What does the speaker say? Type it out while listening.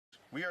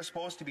we are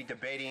supposed to be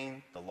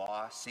debating the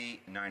law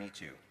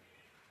C-92,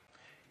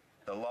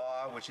 the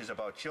law which is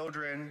about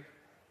children,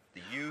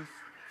 the youth,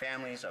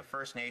 families of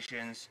First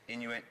Nations,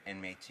 Inuit,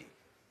 and Métis.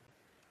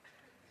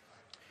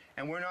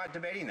 And we're not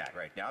debating that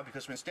right now,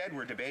 because instead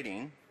we're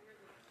debating,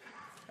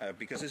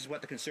 because this is what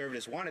the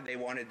Conservatives wanted. They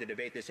wanted to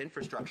debate this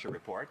infrastructure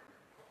report,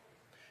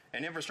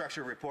 an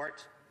infrastructure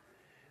report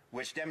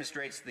which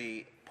demonstrates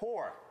the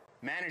poor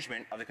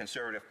management of the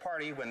Conservative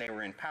Party when they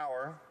were in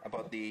power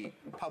about the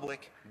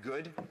public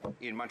good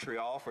in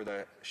Montreal for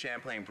the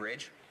Champlain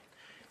Bridge.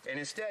 And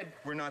instead,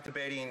 we're not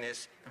debating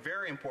this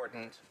very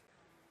important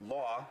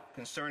law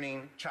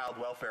concerning child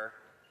welfare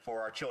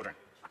for our children.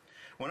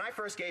 When I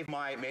first gave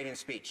my maiden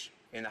speech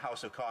in the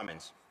House of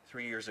Commons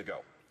 3 years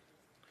ago,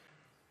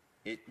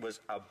 it was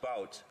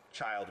about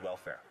child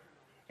welfare.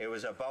 It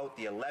was about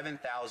the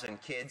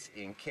 11,000 kids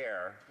in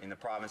care in the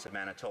province of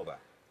Manitoba.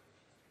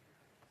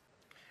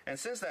 And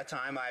since that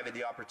time, I've had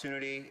the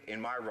opportunity in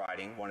my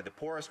riding, one of the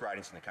poorest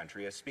ridings in the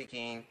country, of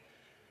speaking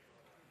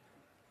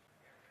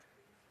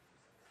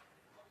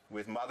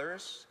with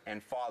mothers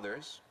and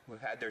fathers who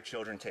have had their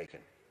children taken,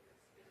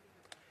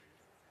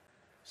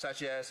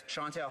 such as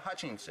Chantal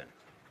Hutchinson,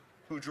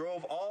 who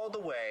drove all the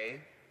way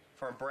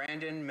from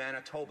Brandon,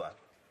 Manitoba,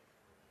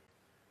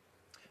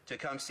 to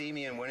come see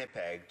me in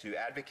Winnipeg to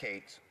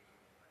advocate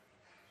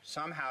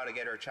somehow to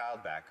get her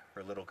child back,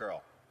 her little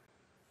girl.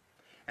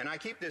 And I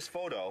keep this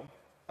photo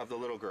of the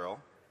little girl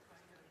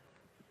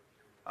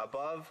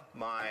above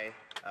my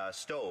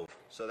stove,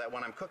 so that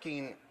when I'm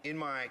cooking in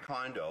my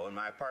condo, in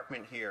my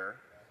apartment here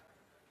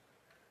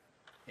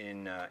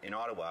in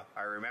Ottawa,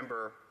 I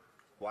remember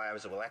why I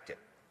was elected.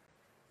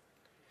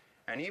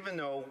 And even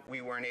though we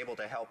weren't able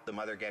to help the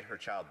mother get her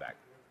child back,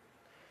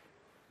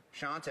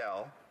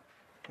 Chantal,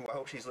 who I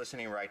hope she's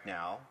listening right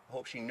now, I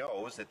hope she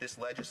knows that this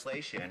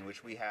legislation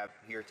which we have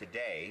here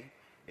today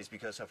is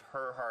because of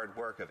her hard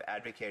work of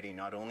advocating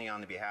not only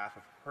on the behalf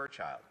of her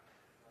child,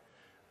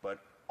 but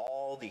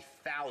all the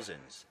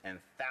thousands and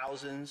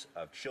thousands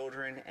of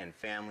children and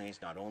families,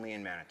 not only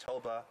in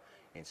Manitoba,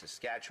 in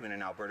Saskatchewan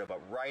and Alberta,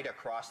 but right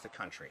across the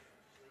country.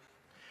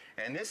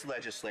 And this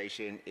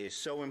legislation is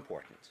so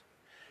important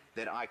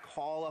that I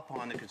call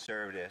upon the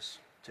Conservatives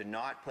to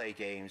not play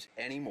games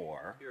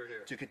anymore,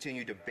 to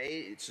continue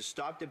debate, to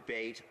stop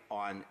debate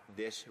on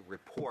this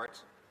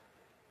report,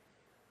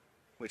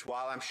 which,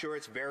 while I'm sure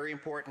it's very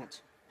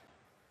important,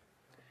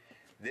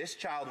 this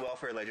child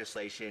welfare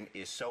legislation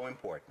is so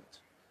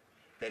important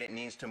that it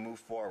needs to move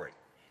forward.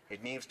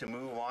 It needs to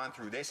move on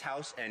through this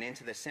House and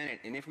into the Senate.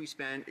 And if we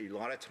spend a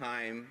lot of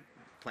time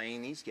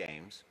playing these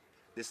games,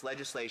 this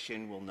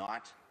legislation will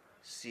not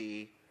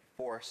see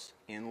force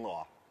in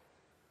law.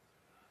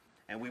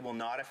 And we will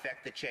not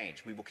affect the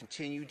change. We will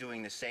continue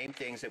doing the same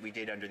things that we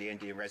did under the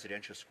Indian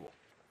residential school.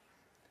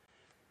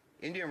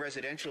 Indian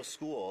residential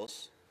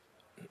schools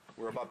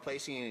were about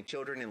placing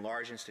children in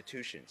large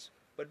institutions.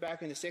 But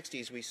back in the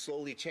 60s, we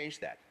slowly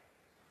changed that.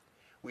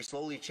 We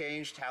slowly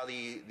changed how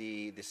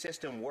the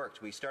system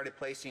worked. We started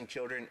placing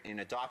children in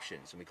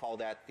adoptions, and we call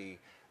that the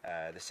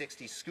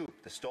 60s scoop,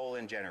 the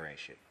stolen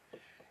generation.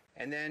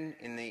 And then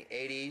in the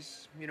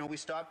 80s, we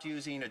stopped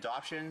using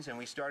adoptions and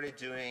we started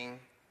doing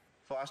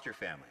foster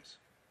families,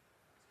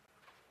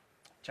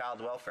 child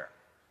welfare.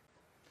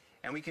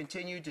 And we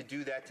continue to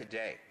do that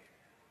today.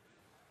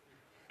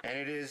 And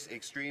it is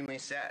extremely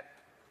sad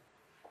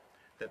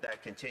that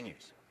that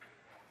continues.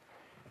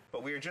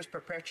 But we are just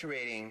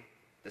perpetuating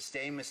the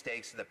same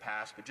mistakes of the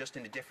past, but just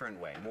in a different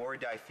way, more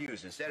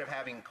diffuse. Instead of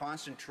having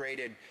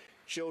concentrated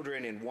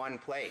children in one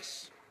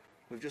place,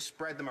 we've just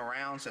spread them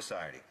around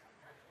society.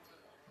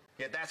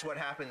 Yet that's what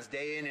happens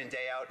day in and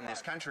day out in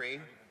this country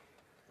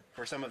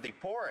for some of the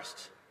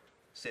poorest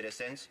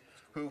citizens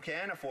who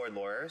can afford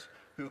lawyers,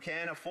 who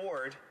can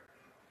afford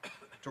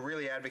to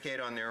really advocate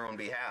on their own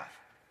behalf,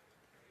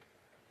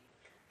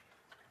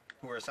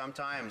 who are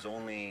sometimes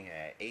only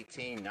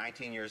 18,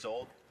 19 years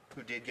old,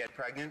 who did get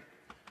pregnant,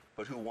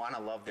 but who want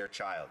to love their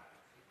child.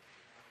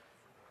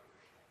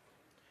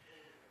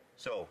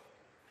 So,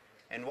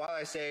 and while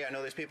I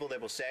know there's people that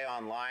will say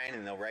online,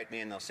 and they'll write me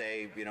and they'll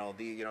say,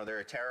 there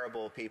are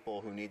terrible people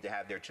who need to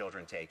have their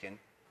children taken.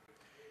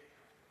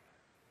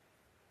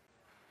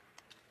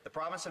 The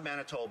province of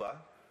Manitoba,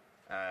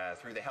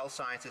 through the Health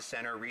Sciences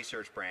Centre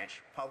Research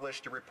Branch,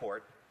 published a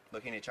report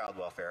looking at child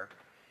welfare,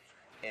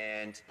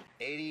 and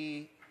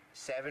 87%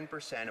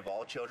 of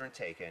all children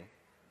taken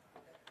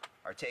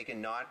are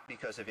taken not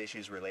because of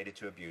issues related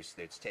to abuse,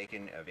 it's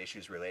taken of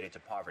issues related to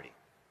poverty.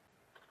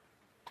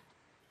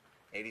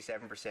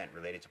 87%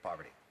 related to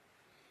poverty.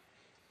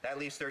 That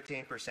leaves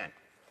 13%.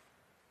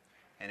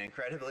 And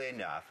incredibly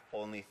enough,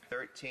 only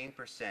 13%,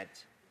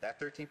 that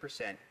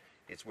 13%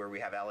 is where we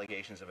have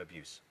allegations of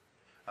abuse.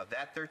 Of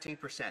that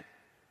 13%,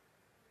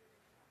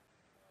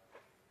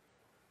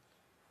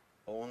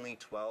 only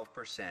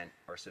 12%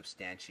 are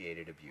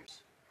substantiated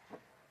abuse.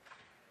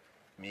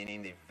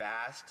 Meaning the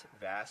vast,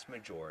 vast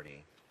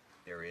majority,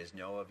 there is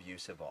no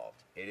abuse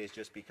involved. It is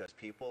just because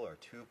people are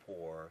too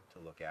poor to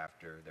look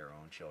after their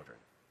own children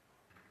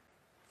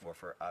or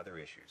for other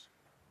issues.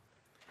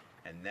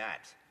 And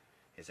that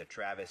is a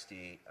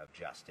travesty of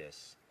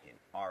justice in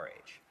our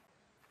age.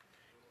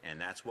 And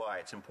that's why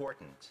it's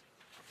important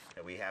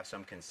that we have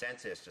some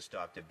consensus to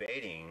stop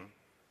debating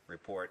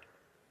Report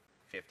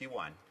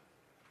 51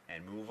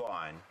 and move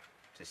on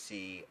to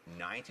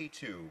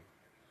C-92,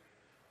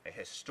 a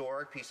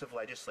historic piece of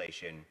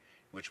legislation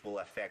which will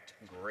affect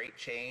great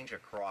change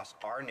across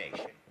our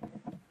nation,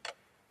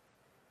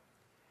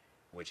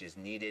 which is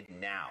needed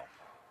now,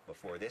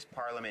 before this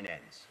Parliament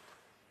ends,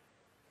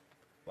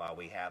 while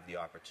we have the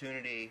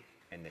opportunity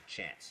and the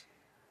chance.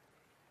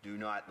 Do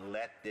not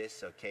let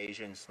this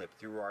occasion slip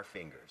through our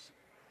fingers.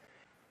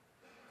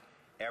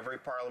 Every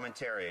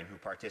parliamentarian who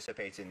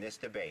participates in this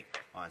debate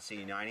on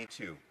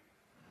C-92,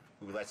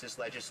 who lets this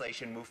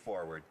legislation move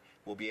forward,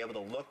 will be able to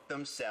look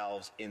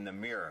themselves in the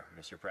mirror,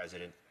 Mr.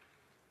 President.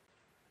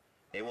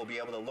 They will be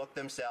able to look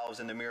themselves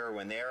in the mirror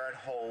when they're at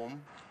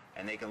home,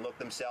 and they can look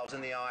themselves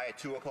in the eye at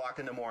 2 o'clock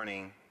in the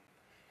morning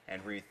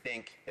and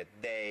rethink that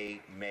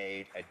they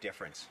made a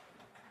difference.